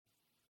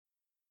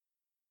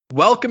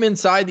Welcome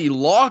inside the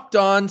Locked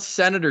On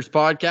Senators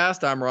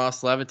podcast. I'm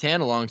Ross Levitan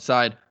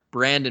alongside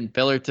Brandon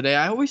Piller today.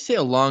 I always say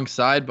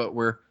alongside, but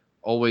we're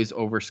always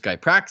over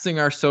Skype, practicing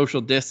our social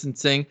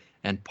distancing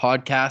and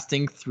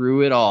podcasting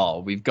through it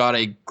all. We've got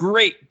a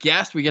great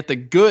guest. We get the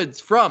goods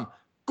from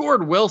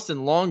Gord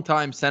Wilson,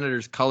 longtime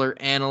Senators color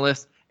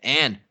analyst,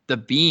 and the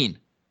Bean.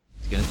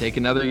 It's going to take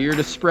another year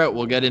to sprout.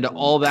 We'll get into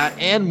all that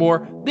and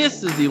more.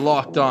 This is the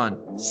Locked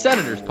On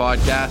Senators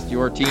podcast,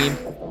 your team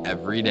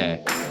every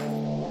day.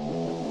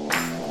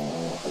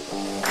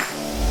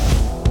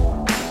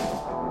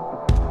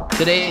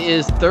 Today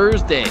is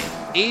Thursday,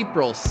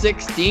 April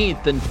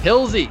 16th, and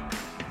Pilsy.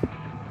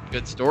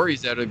 Good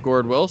stories out of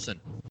Gord Wilson.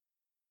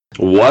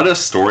 What a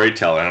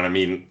storyteller. And I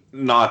mean,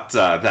 not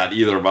that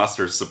either of us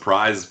are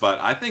surprised, but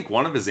I think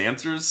one of his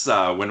answers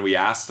when we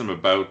asked him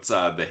about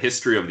the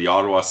history of the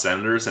Ottawa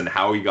Senators and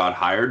how he got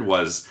hired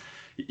was,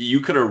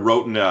 you could have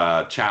written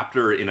a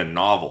chapter in a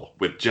novel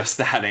with just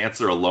that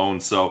answer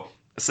alone. So,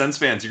 Sens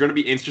fans, you're going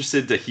to be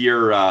interested to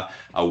hear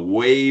a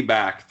way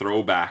back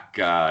throwback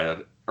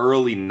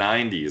early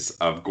 90s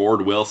of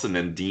Gord Wilson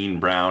and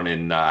Dean Brown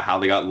and how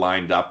they got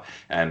lined up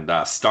and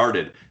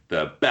started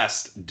the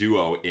best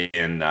duo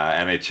in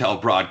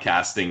NHL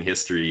broadcasting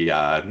history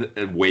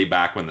way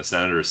back when the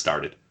Senators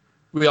started.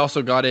 We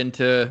also got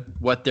into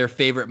what their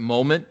favorite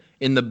moment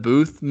in the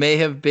booth may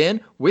have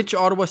been. Which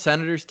Ottawa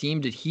Senators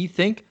team did he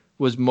think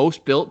was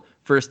most built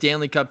for a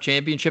Stanley Cup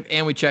championship?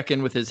 And we check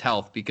in with his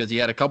health because he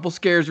had a couple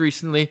scares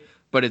recently,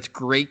 but it's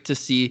great to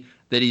see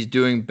that he's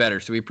doing better.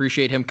 So we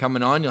appreciate him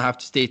coming on. You'll have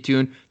to stay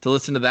tuned to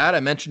listen to that.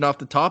 I mentioned off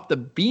the top, the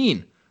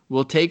Bean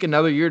will take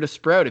another year to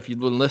sprout. If you've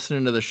been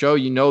listening to the show,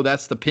 you know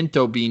that's the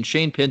Pinto Bean.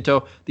 Shane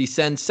Pinto, the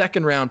Sens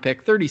second round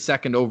pick,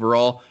 32nd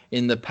overall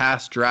in the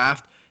past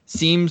draft.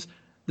 Seems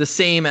the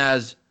same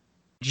as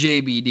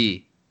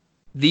JBD.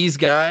 These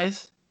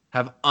guys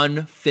have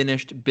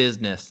unfinished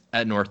business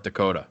at North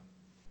Dakota.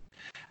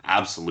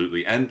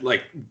 Absolutely. And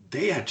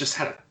they had just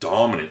had a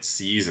dominant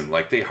season.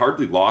 They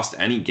hardly lost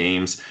any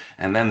games.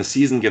 And then the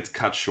season gets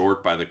cut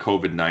short by the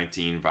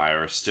COVID-19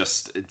 virus.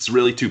 It's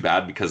really too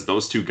bad because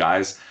those two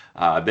guys,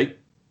 they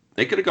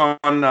could have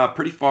gone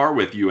pretty far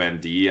with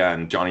UND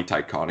and Johnny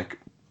Tyconic,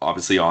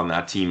 obviously on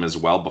that team as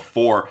well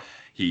before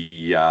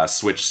he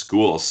switched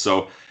schools.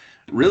 So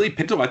really,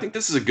 Pinto, I think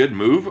this is a good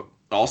move.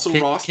 Also,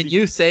 Ross, can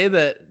you say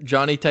that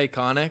Johnny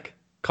Tyconic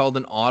called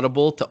an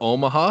audible to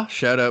Omaha?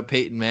 Shout out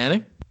Peyton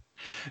Manning.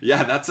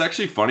 Yeah, that's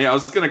actually funny. I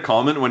was going to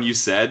comment when you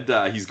said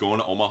he's going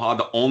to Omaha.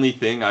 The only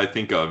thing I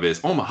think of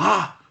is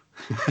Omaha.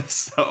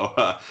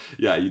 So,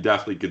 yeah, you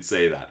definitely could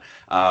say that.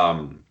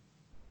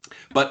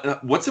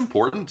 But what's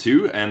important,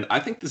 too, and I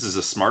think this is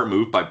a smart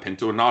move by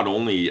Pinto. Not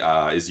only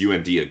is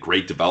UND a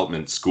great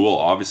development school,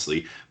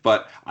 obviously,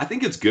 but I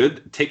think it's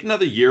good. Take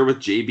another year with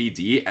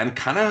JBD and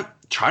kind of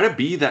try to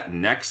be that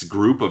next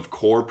group of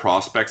core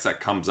prospects that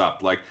comes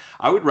up.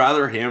 I would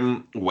rather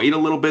him wait a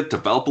little bit,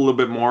 develop a little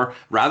bit more,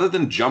 rather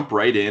than jump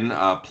right in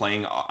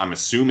playing, I'm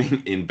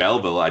assuming, in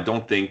Belleville. I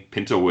don't think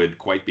Pinto would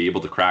quite be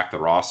able to crack the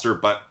roster,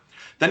 but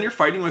then you're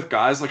fighting with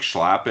guys like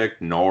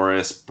Schlappick,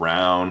 Norris,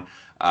 Brown,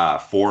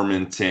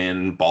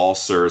 Formanton,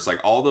 Balcers,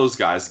 all those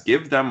guys.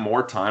 Give them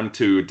more time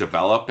to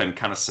develop and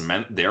kind of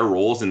cement their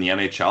roles in the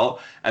NHL,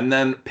 and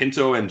then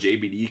Pinto and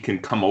JBD can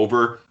come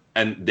over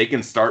and they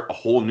can start a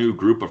whole new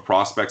group of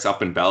prospects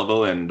up in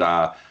Belleville and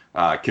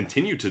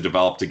continue to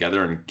develop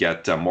together and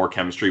get more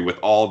chemistry with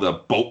all the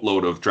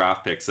boatload of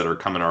draft picks that are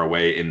coming our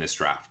way in this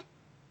draft.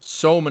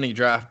 So many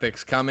draft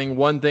picks coming.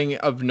 One thing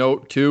of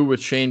note, too, with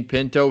Shane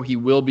Pinto, he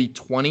will be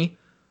 20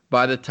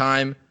 by the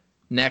time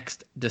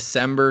next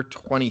December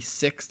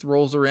 26th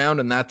rolls around,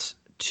 and that's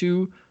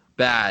too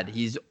bad.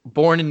 He's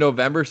born in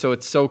November, so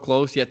it's so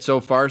close yet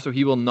so far, so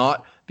he will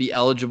not be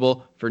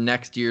eligible for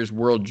next year's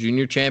World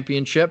Junior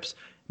Championships.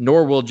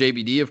 Nor will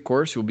JBD, of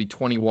course, who will be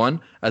 21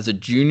 as a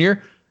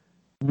junior.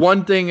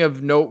 One thing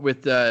of note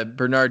with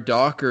Bernard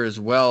Docker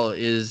as well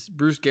is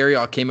Bruce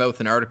Garriock came out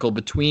with an article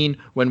between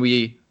when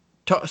we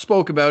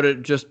spoke about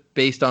it just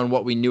based on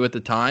what we knew at the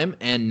time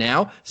and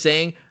now,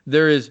 saying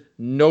there is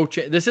no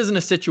this isn't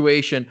a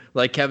situation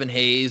like Kevin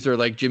Hayes or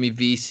like Jimmy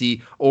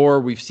Vesey, or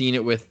we've seen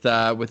it with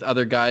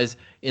other guys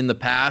in the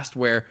past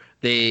where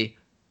they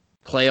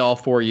play all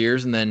 4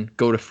 years and then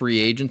go to free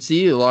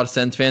agency. A lot of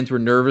Sens fans were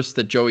nervous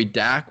that Joey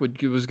Dack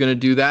was going to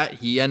do that.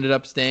 He ended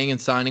up staying and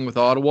signing with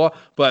Ottawa.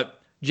 But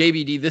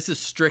JBD, this is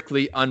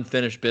strictly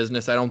unfinished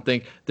business. I don't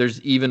think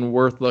there's even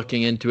worth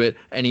looking into it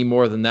any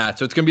more than that.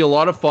 So it's going to be a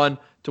lot of fun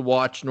to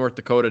watch North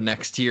Dakota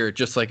next year,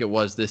 just like it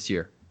was this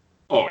year.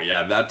 Oh,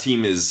 yeah, that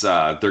team is,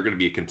 they're going to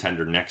be a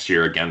contender next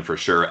year again for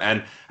sure.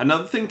 And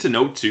another thing to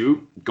note,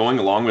 too, going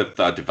along with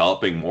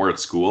developing more at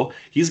school,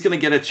 he's going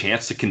to get a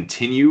chance to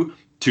continue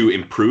to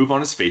improve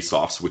on his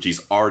faceoffs, which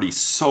he's already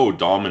so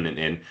dominant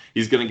in.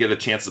 He's going to get a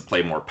chance to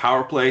play more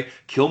power play,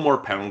 kill more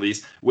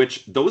penalties,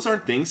 which those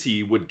aren't things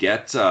he would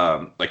get.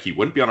 Like he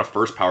wouldn't be on a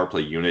first power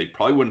play unit. He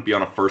probably wouldn't be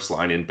on a first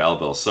line in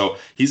Belleville. So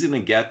he's going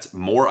to get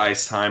more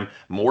ice time,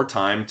 more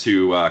time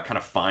to kind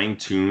of fine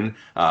tune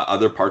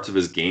other parts of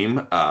his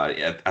game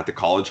at the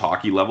college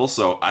hockey level.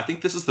 So I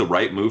think this is the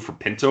right move for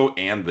Pinto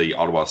and the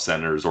Ottawa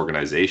Senators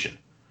organization.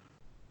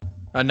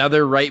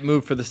 Another right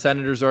move for the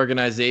Senators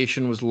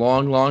organization was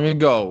long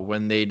ago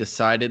when they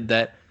decided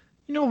that,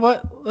 you know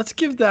what, let's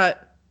give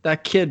that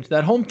kid,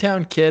 that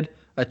hometown kid,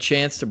 a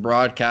chance to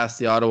broadcast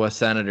the Ottawa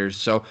Senators.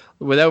 So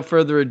without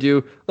further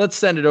ado, let's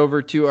send it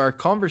over to our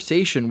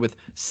conversation with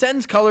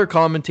Sens color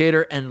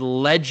commentator and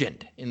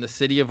legend in the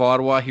city of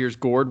Ottawa. Here's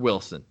Gord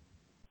Wilson.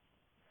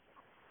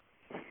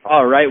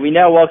 All right, we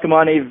now welcome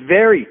on a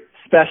very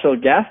special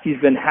guest. He's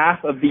been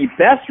half of the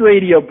best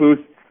radio booth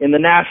in the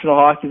National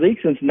Hockey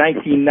League since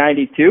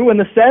 1992, when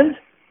the Sens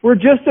were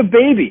just a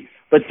baby.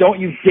 But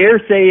don't you dare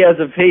say he has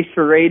a face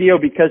for radio,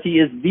 because he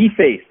is the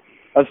face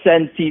of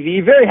Sens TV.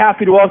 Very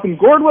happy to welcome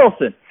Gord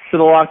Wilson to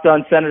the Locked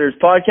On Senators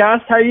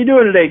podcast. How are you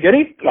doing today,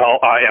 Goody?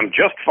 Well, I am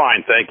just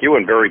fine, thank you,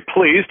 and very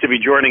pleased to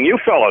be joining you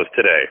fellows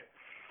today.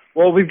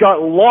 Well, we've got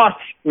lots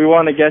we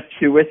want to get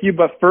to with you,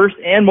 but first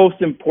and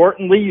most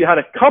importantly, you had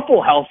a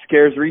couple health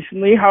scares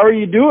recently. How are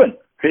you doing?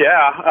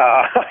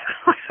 Yeah,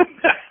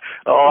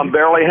 I'm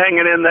barely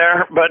hanging in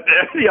there, but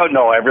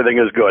no, everything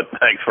is good.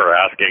 Thanks for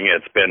asking.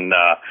 It's been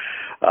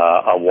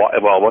a while.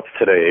 Well, what's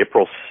today?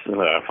 April.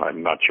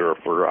 I'm not sure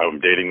if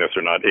I'm dating this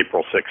or not.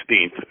 April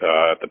 16th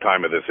at the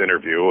time of this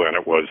interview, and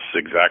it was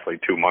exactly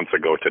 2 months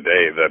ago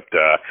today that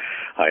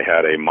I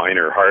had a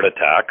minor heart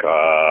attack.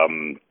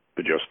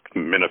 Just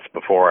minutes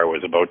before I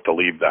was about to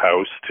leave the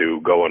house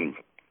to go and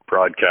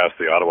broadcast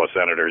the Ottawa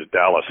Senators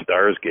Dallas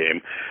Stars game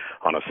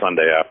on a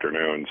Sunday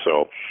afternoon.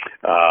 So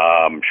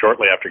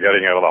shortly after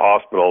getting out of the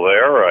hospital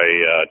there,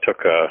 I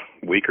took a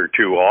week or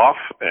two off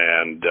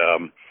and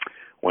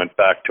went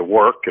back to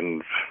work,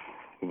 and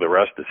the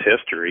rest is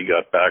history.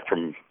 Got back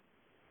from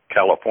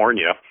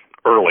California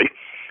early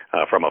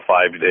from a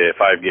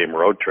five-game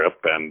road trip,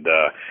 and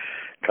a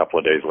couple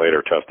of days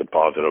later tested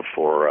positive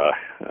for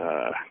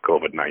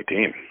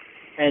COVID-19.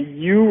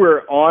 And you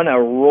were on a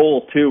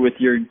roll, too, with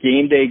your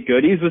game day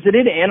goodies. Was it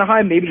in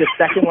Anaheim, maybe the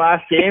second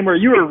last game, or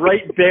you were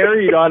right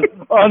buried on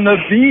the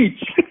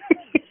beach?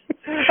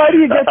 How do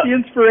you get the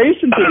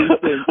inspiration for these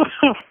things?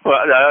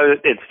 Well,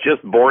 it's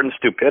just born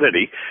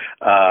stupidity.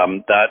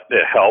 That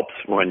helps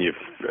when you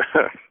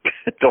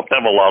don't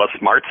have a lot of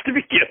smarts to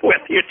begin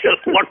with. You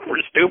just look for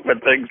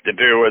stupid things to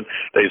do, and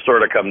they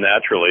sort of come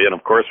naturally. And,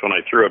 of course, when I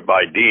threw it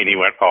by Dean, he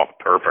went, "Oh,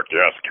 perfect,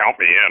 yes, count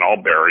me in.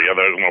 I'll bury you.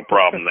 There's no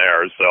problem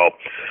there." So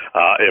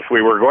if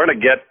we were going to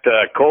get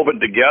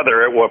COVID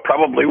together, it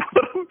probably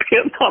would have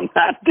been on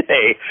that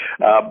day.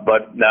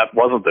 But that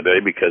wasn't the day,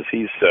 because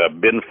he's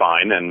been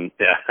fine and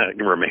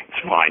remains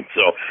fine.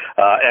 So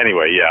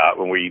anyway, yeah,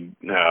 when we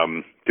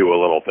do a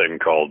little thing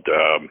called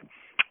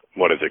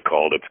what is it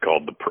called?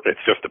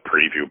 It's just a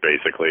preview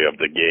basically of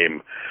the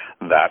game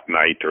that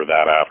night or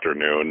that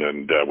afternoon,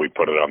 and we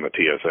put it on the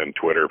TSN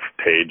Twitter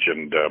page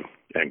and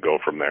go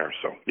from there.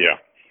 So yeah.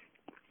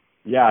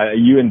 Yeah,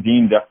 you and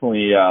Dean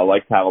definitely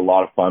like to have a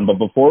lot of fun. But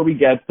before we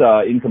get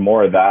into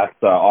more of that,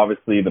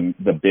 obviously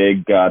the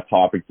big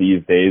topic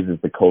these days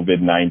is the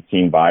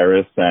COVID-19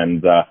 virus,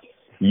 and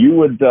you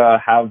would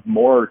have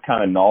more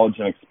kind of knowledge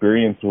and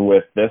experience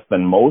with this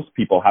than most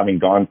people, having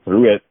gone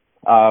through it.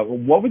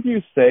 What would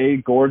you say,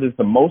 Gord, is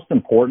the most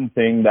important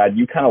thing that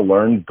you kind of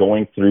learned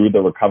going through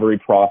the recovery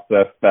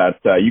process that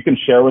you can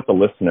share with the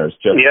listeners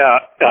just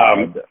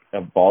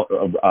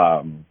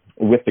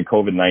with the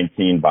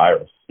COVID-19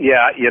 virus?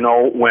 Yeah,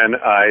 when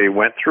I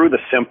went through the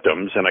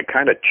symptoms and I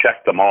kind of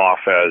checked them off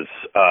as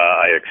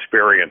I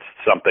experienced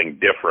something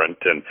different,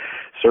 and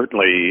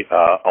certainly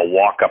a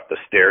walk up the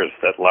stairs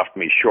that left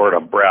me short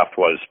of breath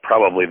was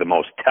probably the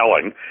most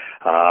telling.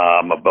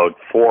 About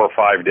 4 or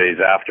 5 days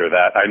after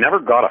that, I never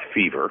got a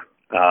fever,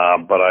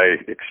 but I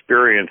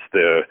experienced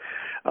the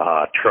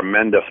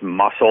tremendous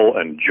muscle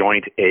and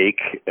joint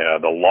ache,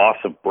 the loss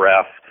of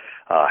breath,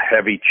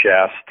 heavy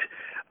chest,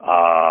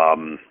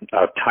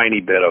 a tiny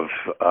bit of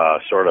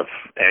sort of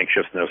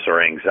anxiousness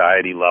or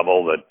anxiety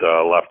level that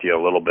left you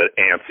a little bit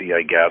antsy,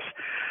 I guess.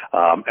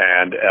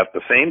 And at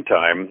the same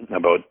time,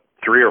 about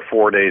 3 or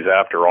 4 days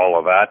after all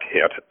of that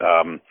hit,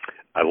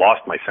 I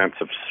lost my sense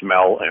of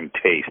smell and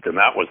taste, and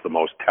that was the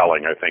most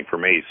telling, I think, for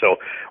me. So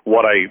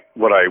what I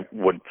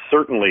would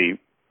certainly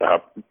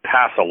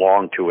pass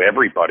along to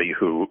everybody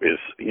who is,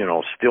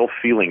 still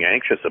feeling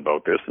anxious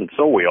about this, and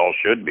so we all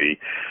should be,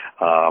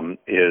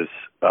 is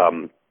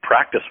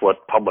practice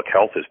what public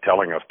health is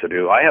telling us to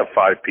do. I have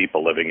 5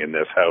 people living in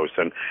this house,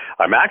 and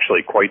I'm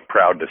actually quite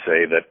proud to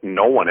say that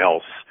no one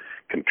else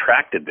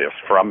contracted this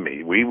from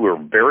me. We were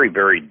very,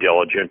 very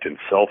diligent in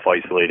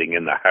self-isolating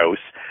in the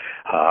house.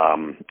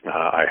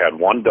 I had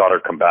one daughter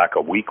come back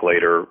a week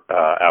later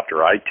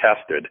after I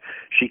tested.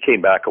 She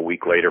came back a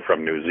week later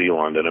from New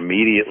Zealand and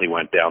immediately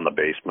went down the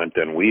basement,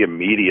 and we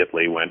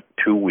immediately went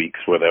 2 weeks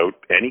without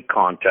any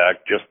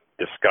contact, just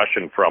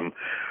discussion from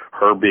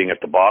her being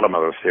at the bottom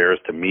of the stairs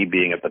to me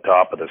being at the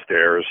top of the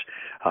stairs.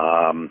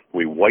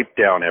 We wiped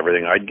down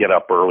everything. I'd get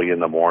up early in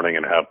the morning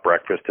and have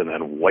breakfast and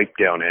then wipe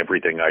down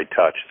everything I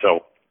touched.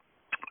 So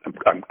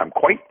I'm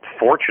quite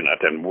fortunate,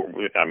 and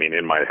I mean,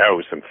 in my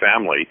house and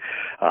family,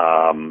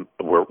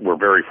 we're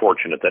very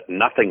fortunate that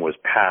nothing was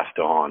passed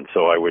on.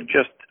 So I would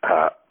just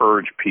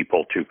urge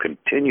people to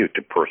continue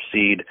to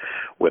proceed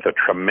with a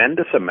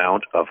tremendous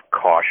amount of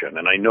caution.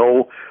 And I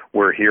know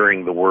we're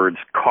hearing the words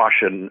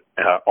cautiously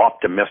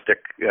optimistic,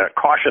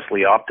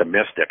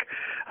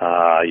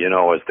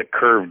 as the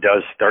curve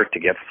does start to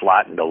get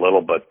flattened a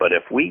little bit. But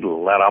if we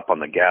let up on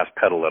the gas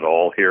pedal at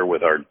all here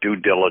with our due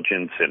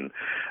diligence and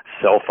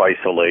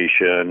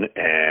self-isolation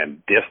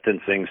and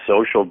distancing,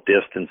 social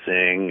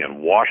distancing and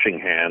washing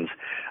hands,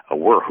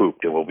 we're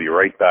hooped, and we'll be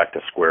right back to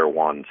square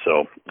one.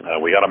 So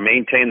we got to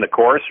maintain the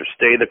course or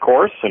stay the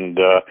course and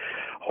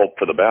hope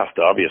for the best,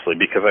 obviously,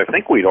 because I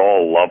think we'd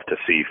all love to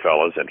see,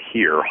 fellas, and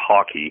hear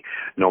hockey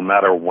no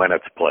matter when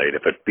it's played,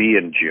 if it be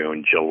in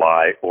June,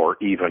 July, or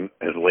even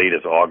as late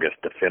as August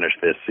to finish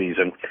this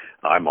season.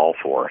 I'm all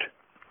for it.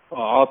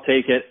 Oh, I'll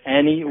take it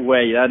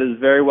anyway. That is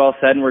very well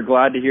said, and we're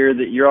glad to hear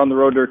that you're on the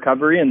road to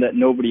recovery and that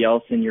nobody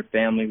else in your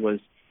family was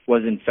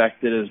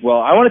infected as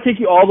well. I want to take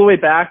you all the way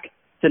back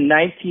to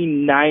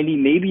 1990,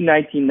 maybe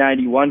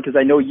 1991, because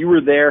I know you were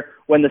there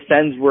when the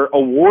Sens were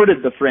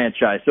awarded the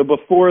franchise, so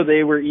before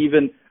they were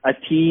even a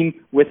team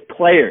with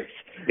players.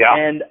 Yeah.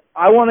 And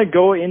I want to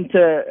go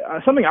into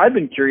something I've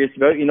been curious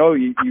about.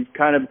 You've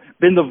kind of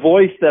been the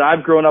voice that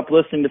I've grown up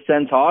listening to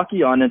Sens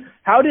hockey on. And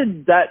how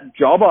did that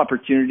job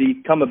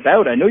opportunity come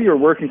about? I know you were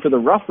working for the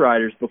Rough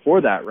Riders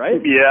before that, right?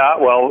 Yeah,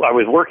 well, I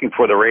was working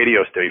for the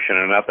radio station,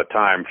 and at the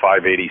time,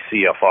 580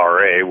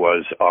 CFRA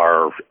was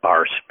our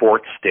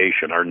sports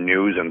station, our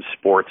news and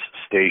sports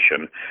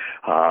station,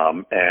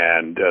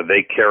 and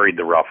they carried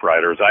the Rough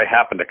Riders. I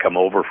happened to come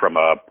over from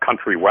a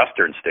country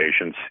western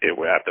station.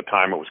 At the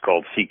time, it was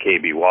called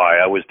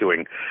CKBY. I was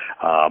doing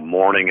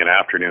morning and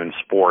afternoon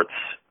sports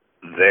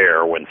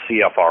there when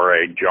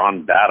CFRA,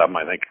 John Badham,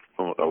 I think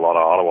a lot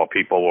of Ottawa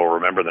people will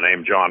remember the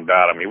name John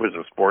Badham. He was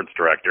a sports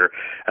director,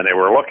 and they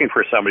were looking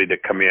for somebody to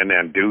come in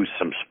and do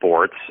some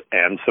sports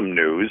and some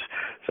news,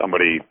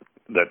 somebody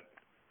that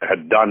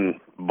had done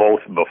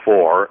both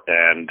before,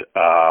 and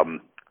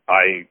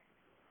I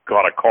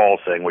got a call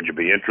saying, would you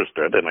be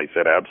interested? And I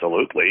said,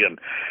 absolutely, and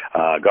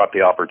got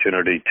the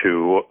opportunity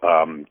to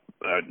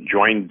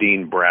joined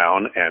Dean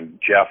Brown and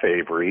Jeff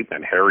Avery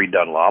and Harry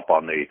Dunlop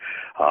on the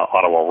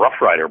Ottawa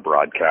Rough Rider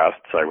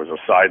broadcasts. I was a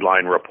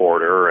sideline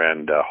reporter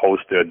and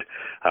hosted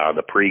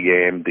the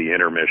pregame, the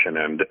intermission,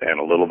 and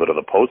a little bit of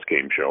the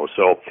postgame show.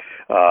 So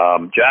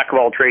jack of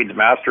all trades,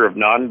 master of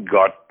none,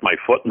 got my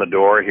foot in the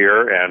door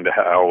here, and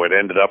how it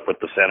ended up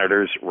with the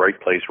Senators. Right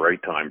place,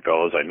 right time,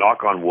 fellas. I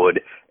knock on wood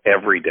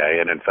every day,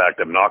 and in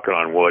fact, I'm knocking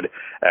on wood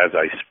as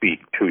I speak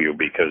to you,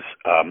 because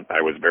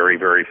I was very,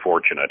 very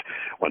fortunate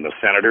when the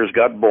Senators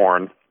got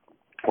born,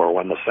 or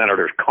when the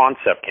Senators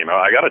concept came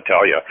out. I got to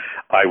tell you,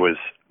 I was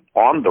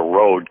on the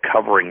road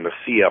covering the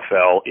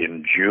CFL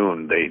in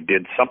June. The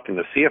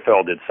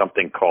CFL did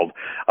something called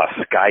a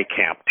Sky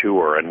Camp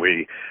tour, and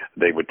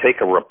they would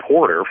take a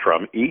reporter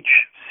from each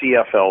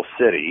CFL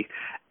city,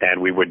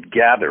 and we would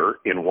gather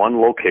in one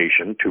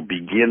location to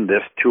begin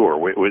this tour.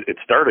 It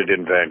started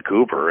in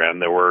Vancouver,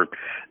 and there were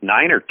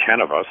 9 or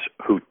 10 of us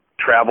who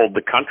traveled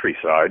the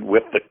countryside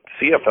with the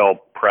CFL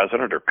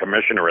president or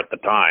commissioner at the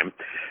time,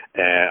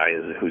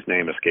 whose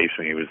name escapes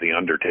me. He was the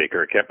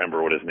Undertaker. I can't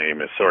remember what his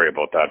name is. Sorry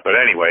about that. But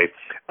anyway,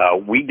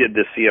 we did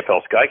this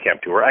CFL Sky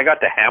Camp tour. I got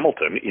to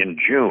Hamilton in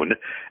June,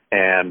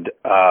 and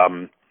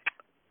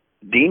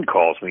Dean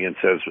calls me and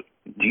says,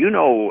 do you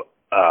know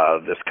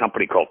this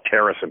company called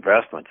Terrace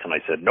Investments? And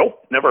I said,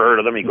 nope, never heard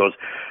of them. He goes,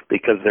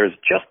 because there's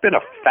just been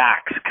a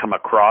fax come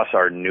across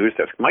our news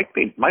desk. Might have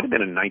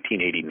been in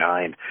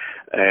 1989.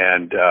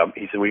 And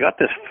he said, we got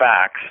this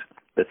fax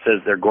that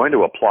says they're going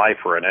to apply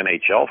for an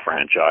NHL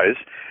franchise.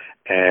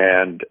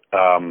 And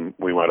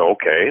we went,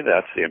 okay,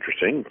 that's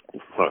interesting.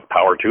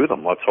 Power to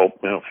them. Let's hope,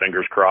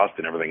 fingers crossed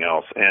and everything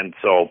else. And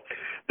so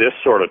this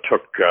sort of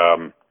took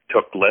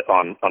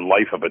on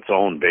life of its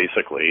own,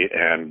 basically.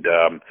 And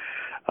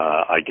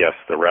I guess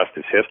the rest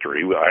is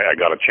history. I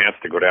got a chance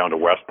to go down to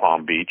West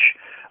Palm Beach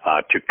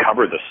to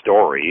cover the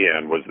story,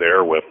 and was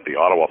there with the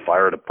Ottawa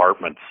Fire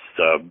Department's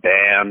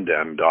band,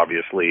 and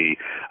obviously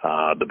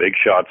the big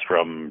shots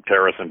from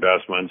Terrace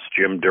Investments.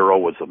 Jim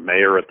Durrell was the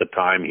mayor at the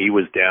time. He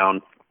was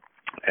down,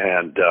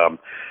 and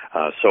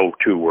so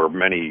too were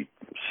many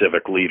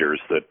civic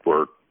leaders that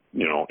were,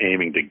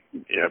 aiming to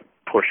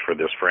push for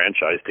this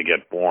franchise to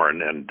get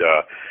born, and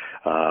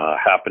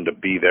happened to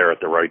be there at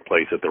the right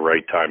place at the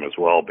right time as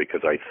well,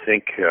 because I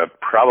think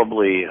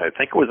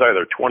it was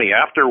either 20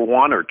 after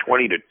 1 or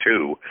 20 to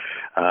 2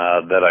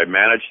 that I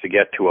managed to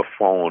get to a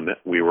phone.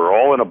 We were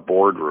all in a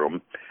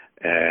boardroom,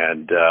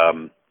 And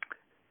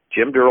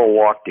Jim Durrell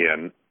walked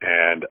in,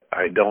 and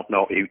I don't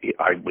know,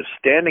 I was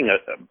standing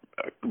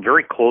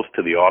very close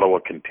to the Ottawa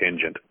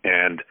contingent,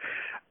 and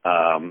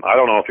I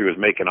don't know if he was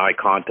making eye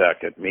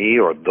contact at me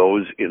or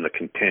those in the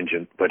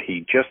contingent, but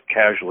he just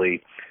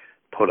casually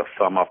put a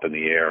thumb up in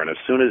the air, and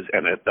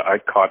I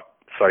caught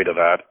sight of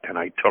that, and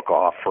I took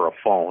off for a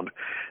phone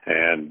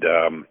and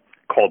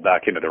called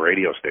back into the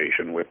radio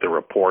station with the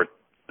report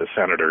the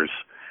Senators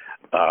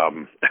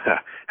Ottawa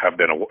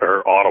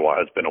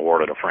has been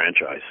awarded a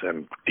franchise,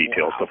 and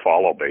details to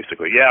follow,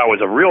 basically. Yeah, it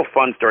was a real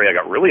fun story. I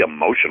got really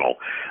emotional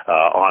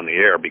on the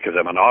air because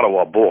I'm an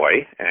Ottawa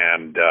boy,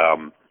 and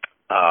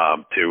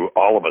to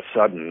all of a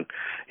sudden,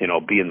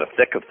 be in the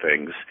thick of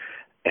things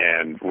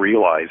and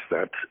realize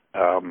that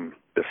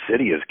the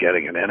city is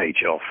getting an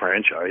NHL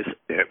franchise.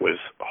 It was,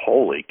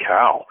 holy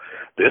cow,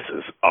 this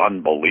is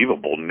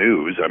unbelievable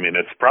news. I mean,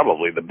 it's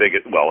probably the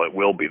biggest, well, it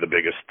will be the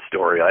biggest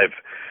story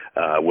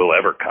will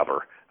ever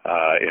cover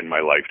in my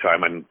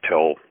lifetime,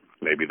 until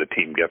maybe the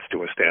team gets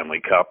to a Stanley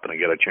Cup and I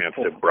get a chance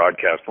to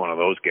broadcast one of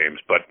those games.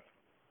 But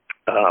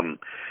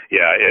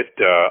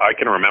I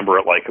can remember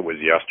it like it was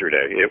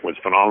yesterday. It was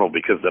phenomenal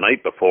because the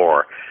night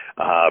before,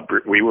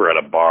 we were at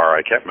a bar.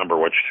 I can't remember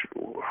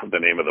the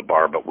name of the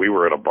bar, but we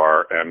were at a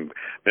bar, and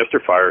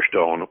Mr.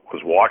 Firestone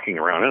was walking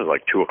around. It was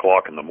like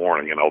 2:00 in the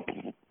morning.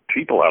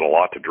 People had a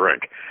lot to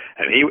drink,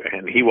 and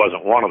he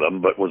wasn't one of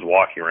them, but was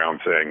walking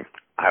around saying,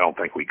 "I don't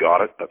think we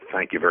got it, but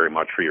thank you very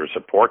much for your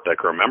support." I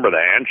can remember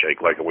the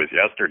handshake like it was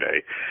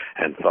yesterday,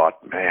 and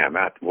thought, man,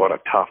 what a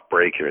tough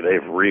break here.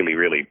 They've really,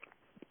 really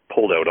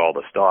pulled out all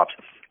the stops.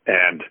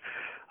 And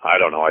I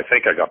don't know, I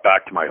think I got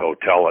back to my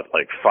hotel at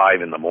like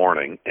 5 in the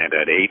morning, and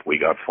at 8 we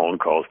got phone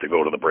calls to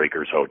go to the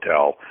Breakers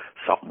Hotel.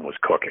 Something was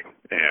cooking.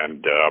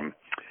 And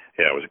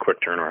it was a quick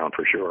turnaround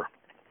for sure.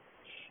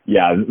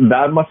 Yeah,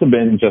 that must have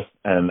been just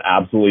an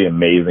absolutely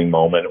amazing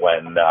moment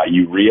when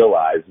you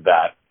realize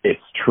that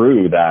it's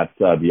true that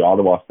the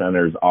Ottawa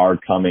Senators are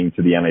coming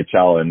to the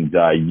NHL, and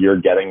you're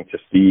getting to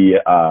see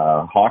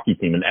a hockey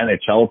team, an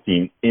NHL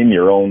team in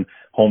your own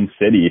home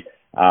city.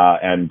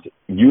 And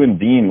you and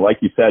Dean,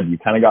 like you said, you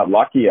kind of got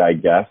lucky, I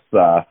guess,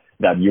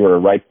 that you were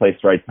right place,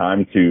 right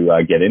time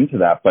to get into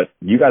that. But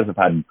you guys have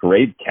had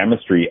great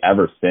chemistry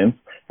ever since.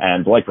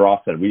 And like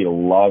Ross said, we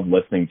love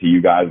listening to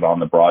you guys on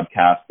the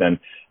broadcast. And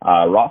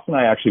Ross and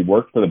I actually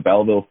worked for the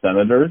Belleville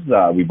Senators.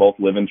 We both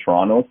live in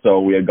Toronto, so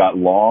we had got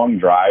long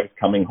drives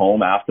coming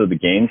home after the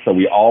game. So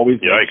we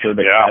always make sure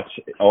to catch.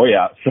 Oh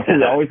yeah, so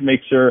we always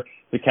make sure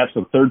to catch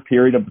the third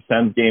period of the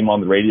Sens game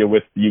on the radio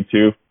with you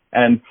two.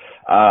 And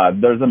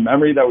there's a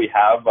memory that we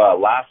have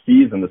last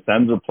season. The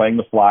Sens were playing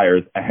the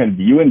Flyers, and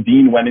you and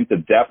Dean went into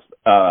depth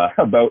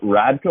about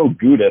Radko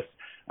Gudas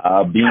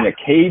being a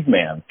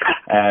caveman.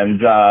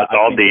 And it's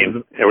all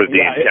Dean. It was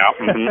Dean.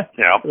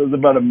 Yeah. It was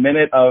about a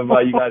minute of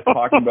you guys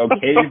talking about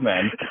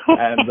cavemen,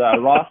 and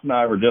Ross and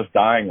I were just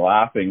dying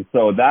laughing.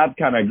 So that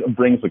kind of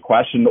brings the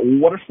question: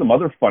 what are some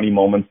other funny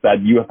moments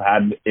that you have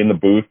had in the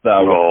booth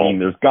with Dean?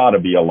 There's got to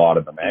be a lot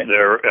of them, eh?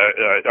 There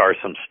are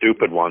some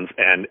stupid ones,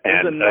 and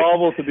there's a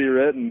novel to be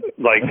written.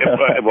 Like,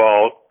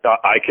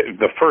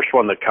 the first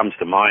one that comes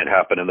to mind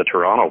happened in the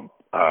Toronto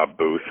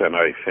booth, and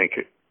I think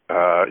it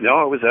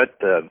was at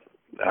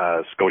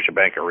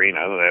Scotiabank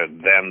Arena,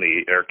 then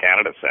the Air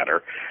Canada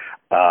Centre,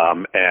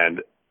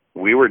 and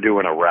we were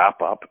doing a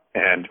wrap-up,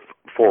 and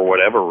for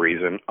whatever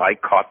reason, I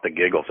caught the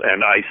giggles.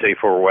 And I say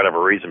for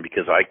whatever reason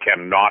because I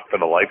cannot for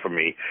the life of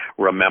me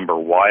remember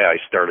why I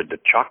started to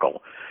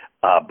chuckle,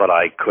 but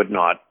I could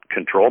not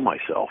control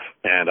myself.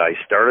 And I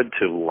started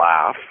to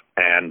laugh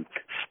and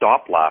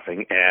stop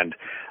laughing, and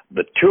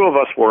the two of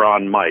us were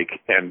on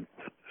mic, and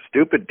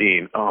stupid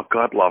Dean, oh,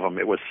 God love him,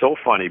 it was so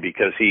funny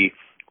because he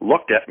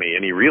looked at me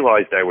and he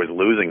realized I was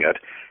losing it,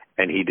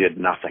 and he did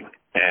nothing.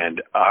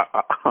 And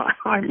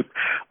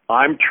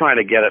I'm trying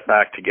to get it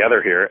back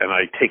together here, and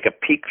I take a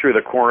peek through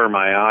the corner of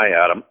my eye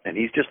at him, and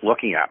he's just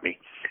looking at me,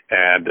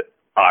 and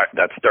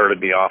that started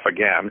me off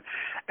again.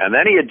 And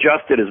then he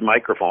adjusted his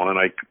microphone, and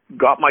I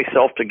got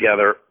myself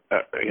together,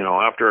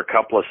 after a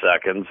couple of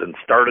seconds, and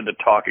started to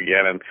talk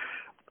again. And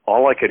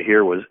all I could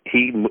hear was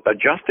he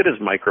adjusted his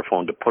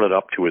microphone to put it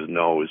up to his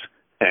nose,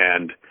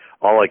 and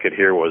all I could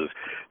hear was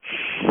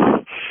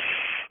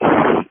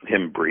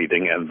him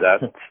breathing, and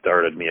that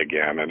started me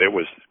again. And it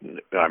was,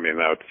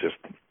 that's just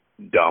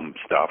dumb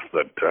stuff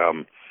that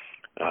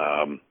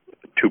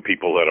two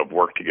people that have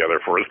worked together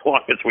for as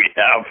long as we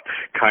have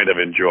kind of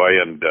enjoy,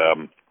 and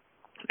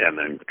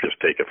then just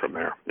take it from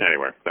there.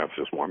 Anyway, that's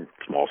just one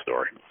small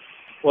story.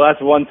 Well,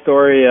 that's one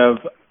story of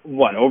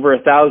over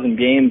 1,000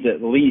 games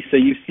at least. So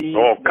you see,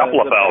 a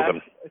couple of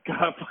thousand.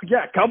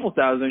 Yeah, a couple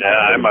thousand.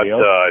 Yeah, I'm at,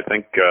 I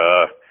think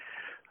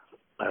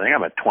I think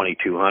I'm at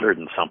 2,200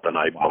 and something,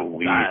 I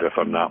believe, if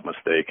I'm not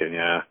mistaken.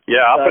 Yeah.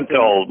 Up That's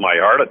until my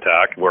heart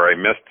attack, where I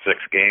missed 6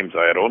 games,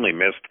 I had only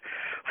missed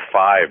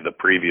 5 the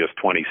previous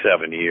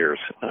 27 years.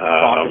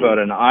 Talk about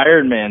an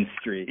Ironman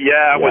streak.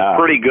 Yeah, it was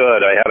pretty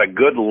good. I had a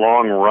good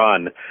long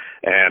run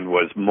and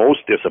was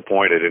most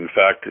disappointed. In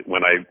fact,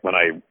 when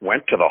I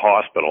went to the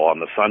hospital on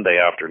the Sunday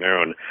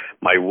afternoon,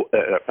 I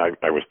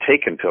was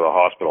taken to the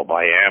hospital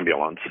by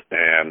ambulance,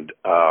 and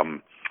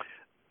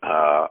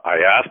I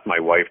asked my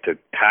wife to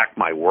pack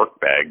my work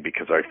bag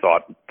because I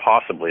thought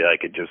possibly I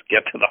could just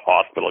get to the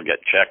hospital,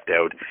 get checked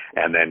out,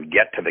 and then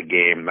get to the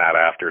game that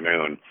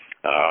afternoon.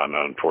 And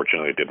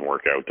unfortunately, it didn't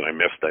work out, and I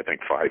missed, I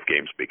think, 5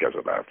 games because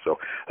of that. So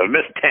I've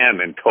missed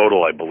 10 in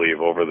total, I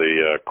believe, over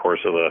the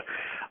course of a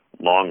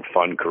long,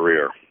 fun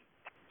career.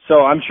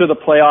 So I'm sure the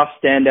playoffs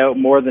stand out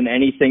more than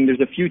anything. There's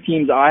a few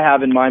teams I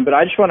have in mind, but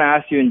I just want to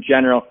ask you in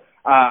general,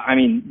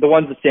 the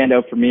ones that stand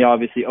out for me,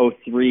 obviously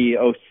 03,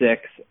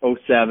 06,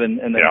 07,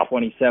 and then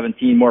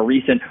 2017, more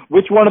recent.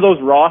 Which one of those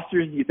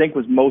rosters do you think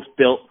was most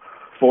built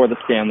for the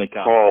Stanley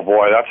Cup? Oh,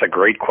 boy, that's a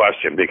great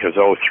question because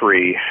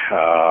 03,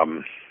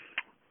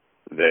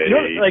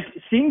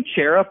 seeing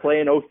Chara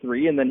play in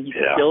 03 and then he's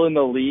still in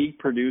the league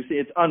producing,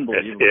 it's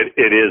unbelievable.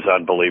 It is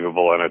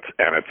unbelievable,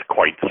 and it's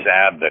quite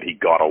sad that he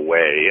got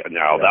away.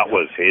 Now, that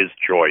was his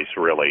choice,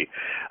 really.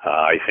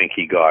 I think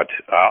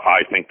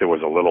I think there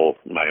was a little,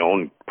 my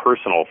own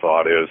personal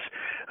thought is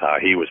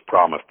he was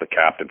promised the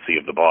captaincy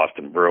of the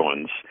Boston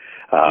Bruins.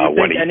 Do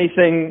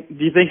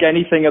you think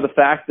anything of the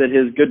fact that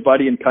his good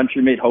buddy and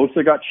countrymate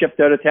Hossa got shipped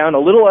out of town a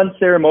little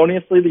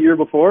unceremoniously the year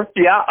before?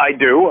 Yeah, I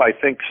do. I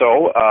think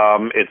so.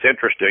 It's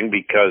interesting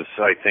because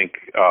I think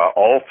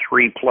all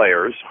 3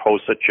 players,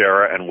 Hossa,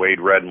 Chara, and Wade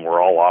Redden, were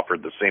all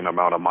offered the same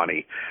amount of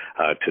money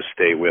to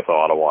stay with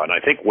Ottawa. And I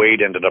think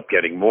Wade ended up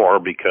getting more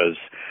because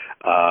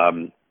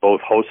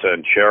both Hossa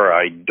and Chara,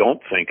 I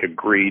don't think,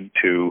 agreed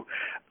to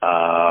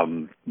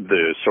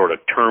the sort of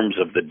terms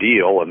of the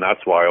deal, and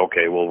that's why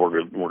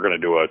we're going to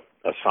do a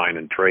sign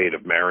and trade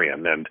of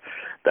Marion, and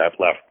that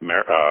left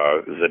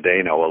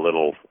Zdeno a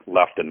little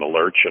left in the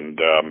lurch, and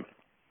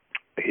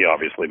he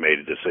obviously made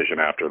a decision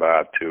after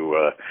that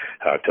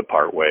to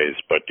part ways.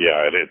 But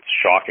yeah, it's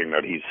shocking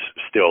that he's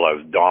still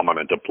as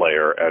dominant a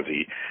player as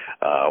he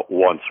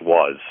once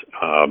was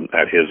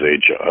at his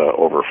age,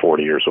 over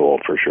 40 years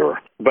old for sure.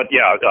 But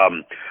yeah,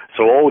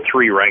 so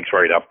 03 ranks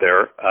right up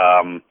there.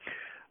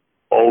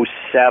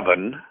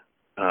 07,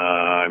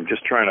 I'm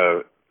just trying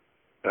to,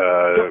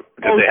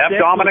 did they have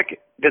Dominic?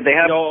 Did they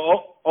have?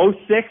 No,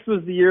 06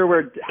 was the year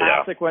where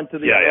Hasek went to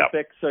the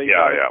Olympics, so you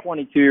got a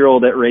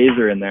 22-year-old at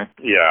Razor in there.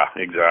 Yeah,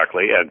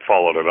 exactly, and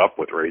followed it up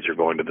with Razor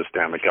going to the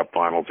Stanley Cup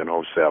Finals in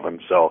 07.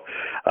 So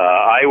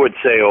I would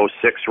say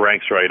 06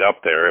 ranks right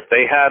up there. If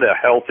they had a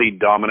healthy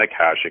Dominic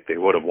Hasek, they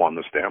would have won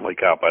the Stanley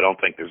Cup. I don't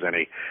think there's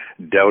any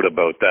doubt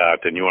about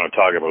that. And you want to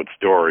talk about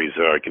stories,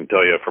 I can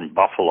tell you from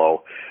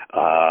Buffalo,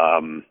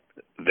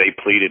 they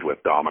pleaded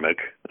with Dominic.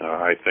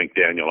 I think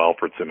Daniel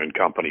Alfredson and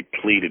company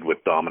pleaded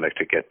with Dominic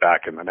to get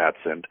back in the nets,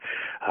 and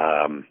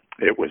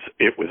it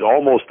was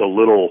almost a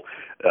little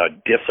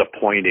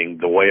disappointing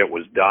the way it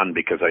was done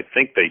because I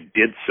think they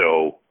did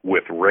so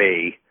with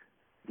Ray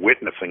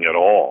witnessing it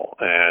all,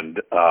 and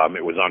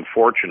it was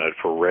unfortunate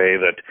for Ray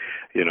that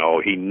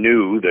he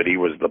knew that he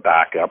was the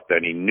backup,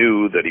 and he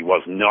knew that he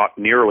was not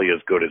nearly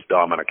as good as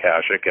Dominic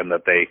Hasek, and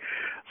that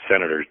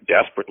Senators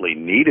desperately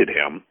needed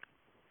him.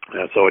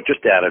 And so it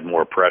just added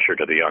more pressure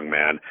to the young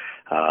man.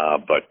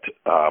 But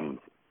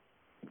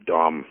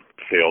Dom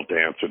failed to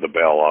answer the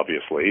bell,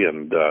 obviously,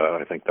 and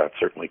I think that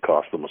certainly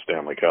cost them a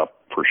Stanley Cup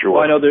for sure.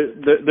 Well, I know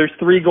there's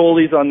 3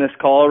 goalies on this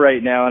call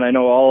right now, and I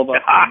know all of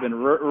us have been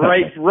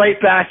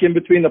right back in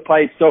between the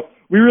pipes. So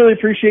we really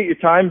appreciate your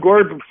time,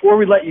 Gord. Before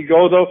we let you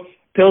go, though,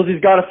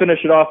 Pillsy's got to finish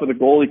it off with a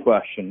goalie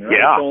question. Right?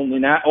 Yeah.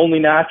 It's only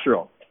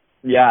natural.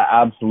 Yeah,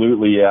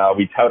 absolutely.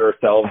 We tout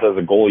ourselves as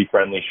a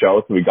goalie-friendly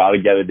show, so we got to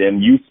get it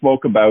in. You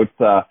spoke about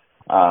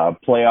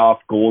playoff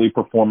goalie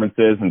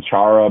performances and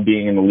Chara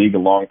being in the league a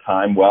long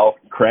time. Well,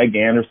 Craig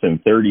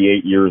Anderson,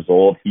 38 years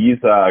old, he's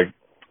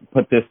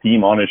put this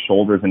team on his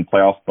shoulders in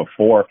playoffs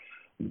before.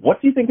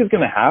 What do you think is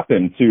going to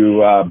happen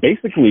to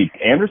basically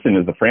Anderson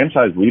is the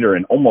franchise leader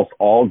in almost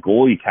all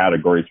goalie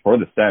categories for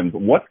the Sens.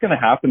 What's going to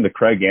happen to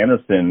Craig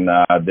Anderson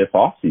this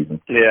offseason?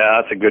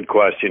 Yeah, that's a good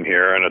question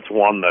here, and it's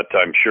one that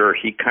I'm sure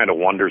he kind of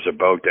wonders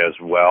about as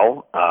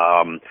well.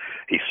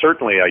 He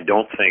certainly, I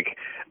don't think,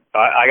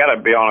 I got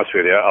to be honest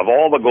with you, of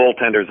all the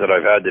goaltenders that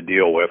I've had to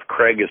deal with,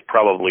 Craig is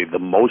probably the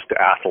most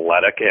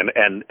athletic,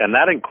 and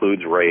that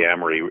includes Ray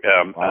Emery.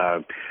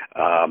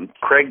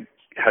 Craig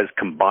has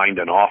combined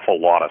an awful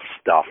lot of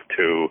stuff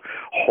to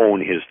hone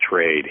his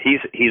trade.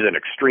 He's an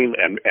extreme,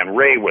 and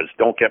Ray was,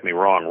 don't get me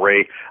wrong,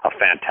 Ray, a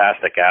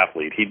fantastic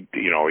athlete. He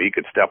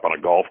could step on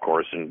a golf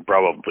course and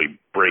probably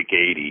break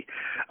 80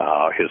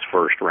 his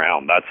first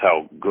round. That's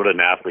how good an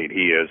athlete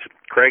he is.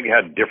 Craig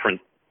had different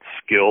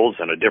skills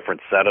and a different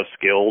set of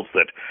skills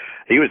that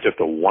he was just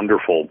a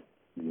wonderful,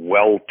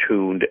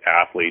 well-tuned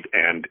athlete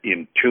and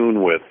in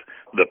tune with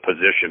the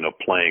position of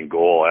playing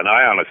goal. And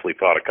I honestly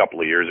thought a couple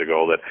of years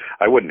ago that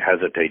I wouldn't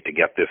hesitate to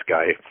get this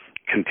guy,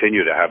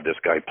 continue to have this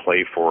guy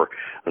play for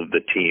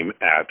the team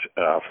at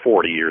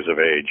 40 years of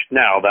age.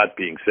 Now, that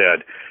being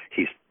said,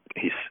 he's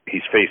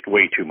faced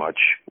way too much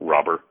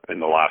rubber in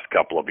the last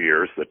couple of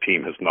years. The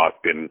team has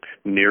not been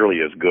nearly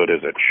as good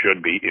as it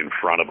should be in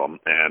front of him,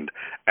 and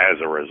as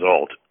a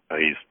result,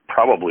 he's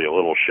probably a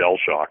little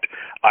shell-shocked.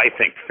 I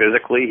think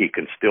physically he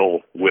can still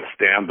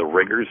withstand the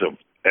rigors of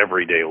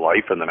everyday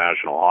life in the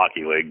National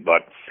Hockey League,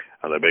 but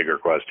the bigger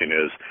question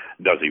is,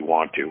 does he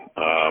want to?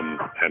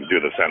 And do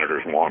the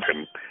Senators want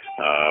him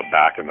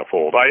back in the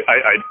fold?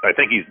 I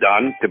think he's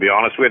done, to be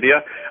honest with you.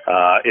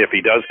 If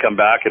he does come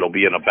back, it'll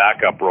be in a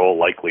backup role,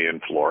 likely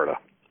in Florida.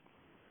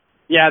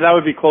 Yeah, that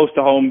would be close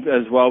to home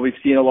as well. We've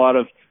seen a lot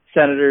of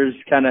Senators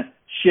kind of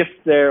shift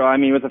there. I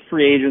mean, with the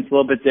free agents, a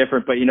little bit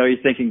different, but, you're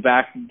thinking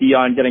back,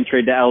 Dion getting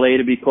traded to L.A.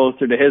 to be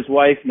closer to his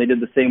wife, and they did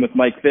the same with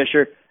Mike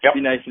Fisher. Yep. It'd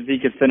be nice if he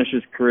could finish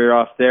his career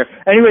off there.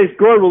 Anyways,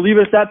 Gord, we'll leave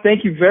it at that.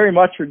 Thank you very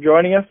much for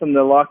joining us on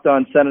the Locked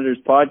On Senators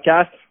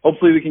podcast.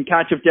 Hopefully we can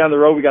catch up down the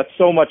road. We got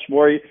so much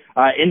more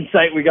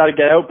insight we got to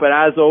get out, but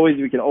as always,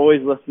 we can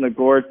always listen to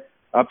Gord.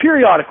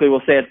 Periodically,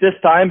 we'll say at this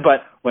time,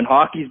 but when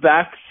hockey's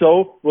back,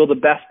 so will the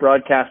best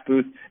broadcast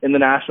booth in the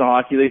National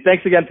Hockey League.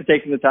 Thanks again for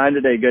taking the time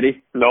today,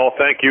 Goody. No,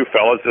 thank you,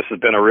 fellas. This has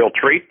been a real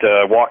treat.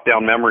 Walk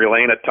down memory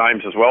lane at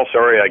times as well.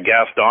 Sorry I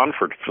gassed on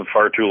for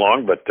far too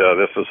long, but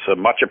this is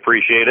much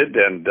appreciated.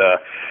 And,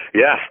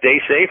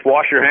 stay safe,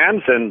 wash your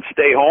hands, and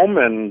stay home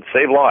and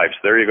save lives.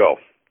 There you go.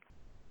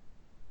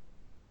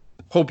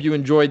 Hope you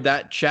enjoyed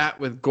that chat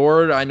with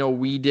Gord. I know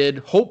we did.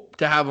 Hope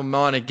to have him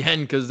on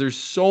again because there's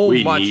so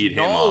much knowledge. We need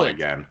him on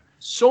again.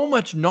 So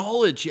much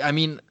knowledge. I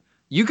mean,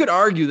 you could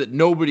argue that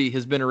nobody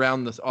has been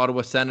around the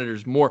Ottawa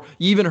Senators more.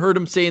 You even heard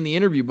him say in the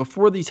interview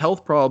before these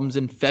health problems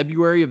in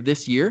February of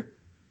this year,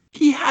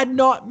 he had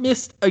not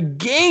missed a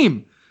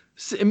game.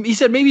 He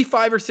said maybe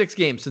 5 or 6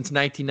 games since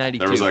 1992.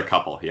 There was a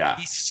couple, yeah.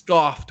 He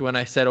scoffed when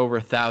I said over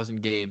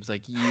 1,000 games.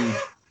 Like, you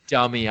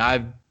dummy,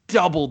 I've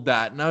doubled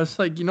that. And I was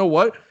like, you know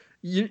what?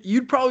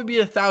 You'd probably be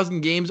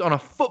 1,000 games on a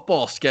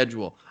football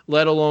schedule,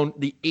 let alone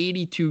the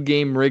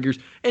 82-game rigors.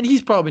 And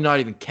he's probably not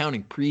even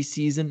counting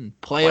preseason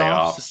and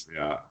playoffs.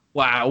 Yeah.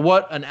 Wow,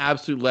 what an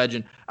absolute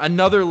legend.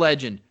 Another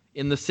legend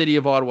in the city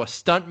of Ottawa,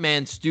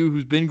 Stuntman Stu,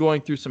 who's been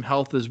going through some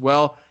health as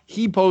well.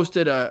 He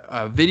posted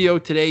a video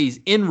today. He's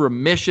in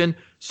remission.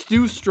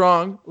 Stu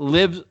Strong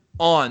lives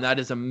on. That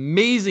is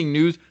amazing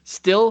news.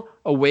 Still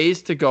a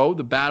ways to go.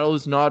 The battle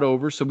is not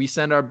over, so we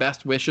send our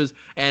best wishes.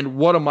 And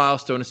what a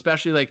milestone,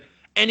 especially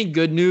any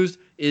good news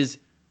is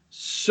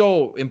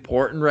so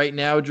important right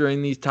now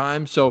during these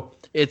times. So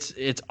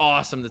it's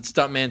awesome that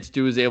Stuntman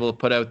Stu is able to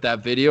put out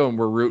that video, and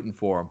we're rooting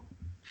for him.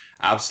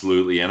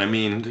 Absolutely. And I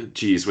mean,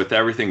 geez, with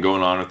everything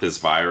going on with this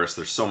virus,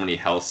 there's so many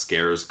health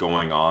scares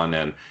going on.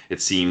 And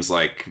it seems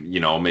like,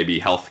 maybe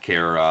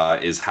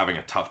healthcare is having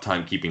a tough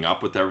time keeping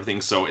up with everything.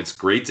 So it's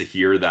great to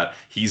hear that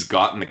he's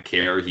gotten the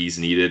care he's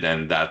needed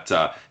and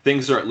that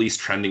things are at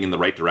least trending in the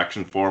right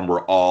direction for him.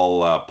 We're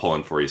all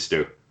pulling for you,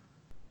 Stu.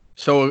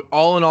 So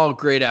all in all,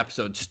 great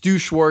episode. Stu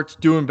Schwartz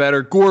doing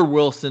better. Gord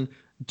Wilson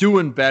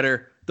doing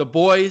better. The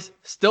boys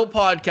still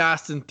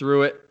podcasting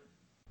through it.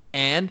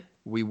 And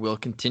we will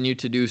continue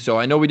to do so.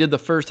 I know we did the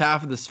first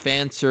half of this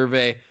fan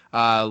survey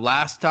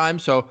last time.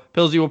 So,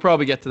 Pilsy, we'll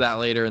probably get to that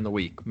later in the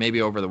week.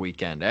 Maybe over the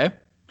weekend, eh?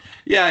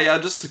 Yeah,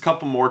 just a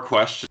couple more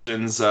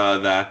questions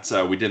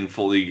that we didn't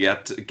fully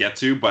get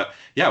to. But,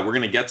 yeah, we're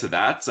going to get to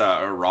that.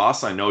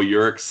 Ross, I know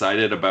you're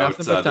excited about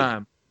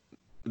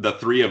the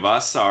three of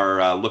us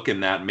are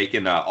looking at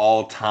making an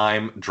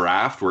all-time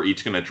draft. We're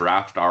each going to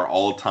draft our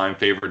all-time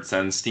favorite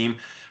Sens team.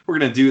 We're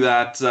going to do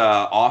that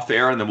off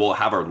air, and then we'll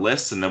have our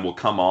lists, and then we'll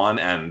come on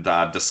and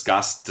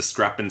discuss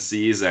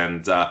discrepancies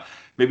and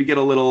maybe get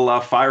a little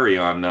fiery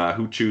on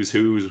who choose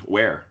who's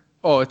where.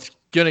 Oh, it's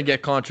going to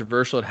get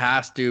controversial. It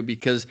has to,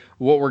 because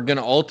what we're going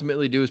to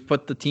ultimately do is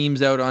put the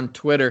teams out on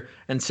Twitter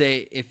and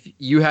say, if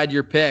you had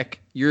your pick,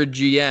 you're a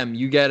GM,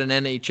 you get an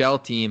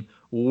NHL team,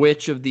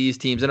 which of these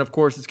teams? And of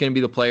course, it's going to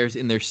be the players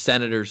in their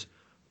Senators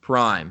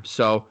prime.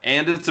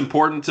 And it's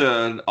important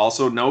to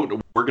also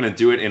note, we're going to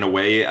do it in a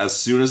way, as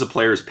soon as a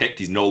player is picked,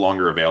 he's no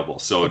longer available.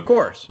 So of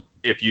course,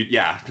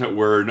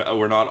 we're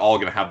not all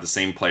going to have the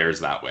same players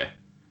that way.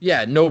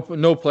 Yeah, no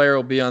player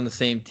will be on the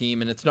same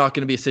team, and it's not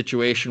going to be a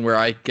situation where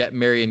I get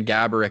Marian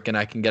Gaborik and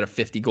I can get a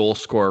 50-goal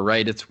scorer,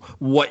 right? It's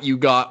what you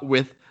got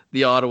with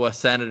the Ottawa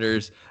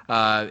Senators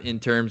in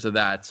terms of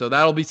that. So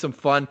that'll be some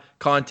fun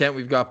content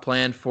we've got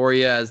planned for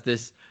you as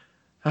this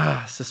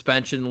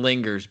suspension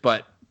lingers.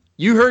 But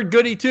you heard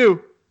Goody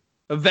too.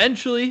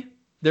 Eventually,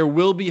 there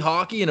will be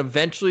hockey, and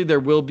eventually there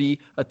will be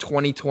a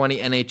 2020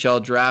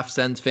 NHL draft.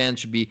 Sens fans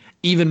should be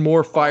even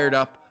more fired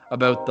up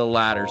about the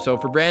latter. So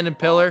for Brandon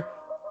Pillar,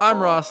 I'm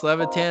Ross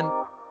Levitan.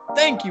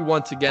 Thank you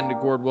once again to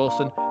Gord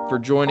Wilson for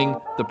joining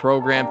the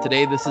program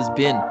today. This has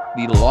been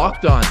the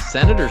Locked On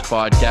Senators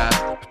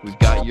podcast. We've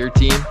got your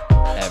team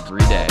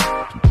every day.